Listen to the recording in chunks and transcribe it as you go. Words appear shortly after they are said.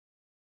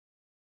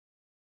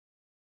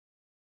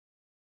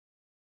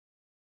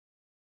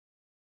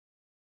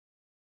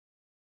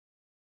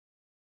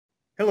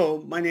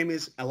Hello, my name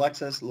is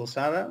Alexis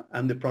Lozada.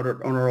 I'm the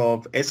product owner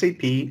of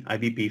SAP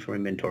IBP for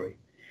Inventory.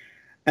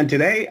 And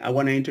today I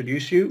want to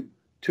introduce you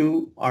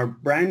to our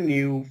brand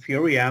new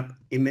Fiori app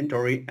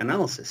inventory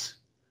analysis,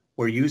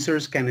 where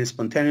users can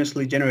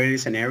spontaneously generate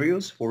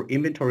scenarios for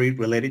inventory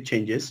related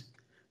changes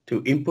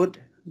to input,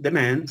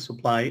 demand,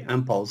 supply,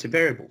 and policy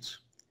variables.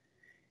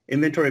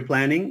 Inventory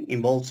planning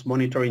involves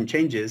monitoring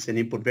changes in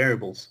input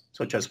variables,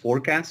 such as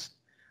forecasts,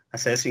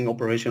 assessing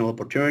operational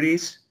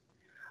opportunities,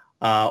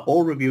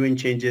 or reviewing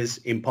changes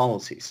in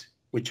policies,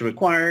 which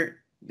require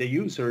the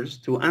users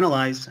to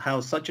analyze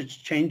how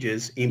such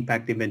changes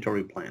impact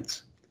inventory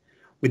plans.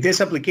 With this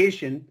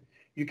application,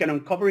 you can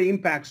uncover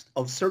impacts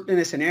of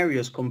certain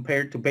scenarios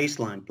compared to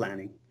baseline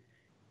planning,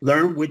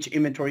 learn which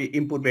inventory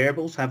input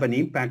variables have an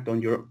impact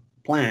on your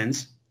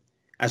plans,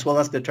 as well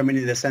as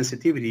determining the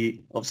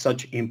sensitivity of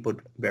such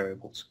input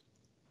variables.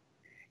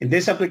 In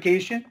this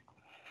application,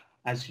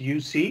 as you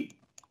see,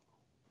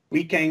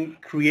 we can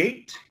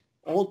create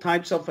all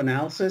types of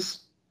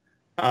analysis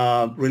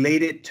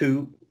related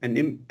to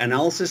an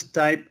analysis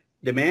type: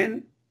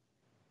 demand,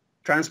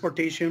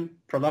 transportation,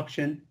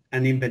 production,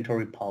 and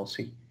inventory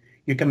policy.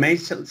 You can make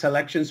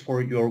selections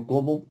for your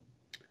global,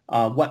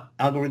 what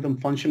algorithm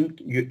function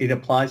it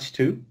applies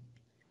to.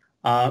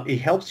 It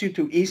helps you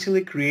to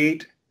easily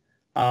create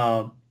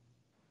an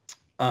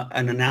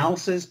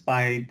analysis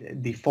by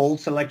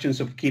default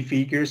selections of key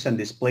figures and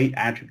displayed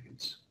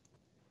attributes.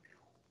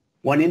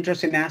 One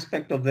interesting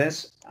aspect of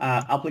this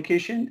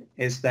application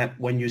is that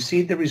when you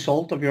see the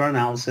result of your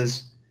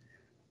analysis,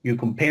 you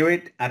compare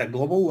it at a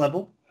global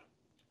level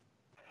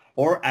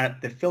or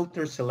at the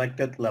filter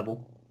selected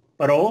level,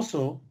 but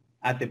also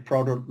at the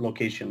product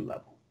location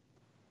level.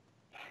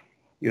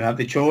 You have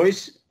the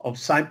choice of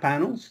side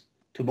panels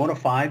to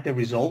modify the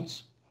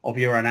results of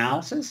your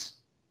analysis.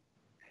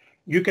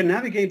 You can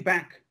navigate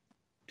back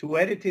to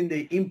editing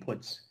the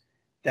inputs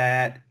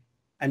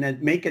and then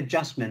make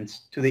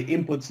adjustments to the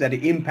inputs that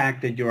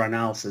impacted your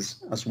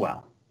analysis as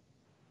well.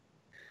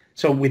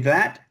 So with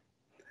that,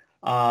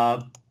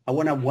 I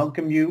want to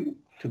welcome you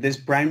to this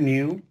brand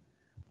new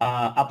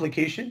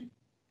application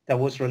that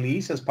was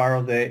released as part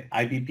of the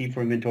IBP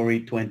for Inventory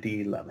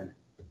 2011.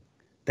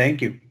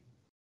 Thank you.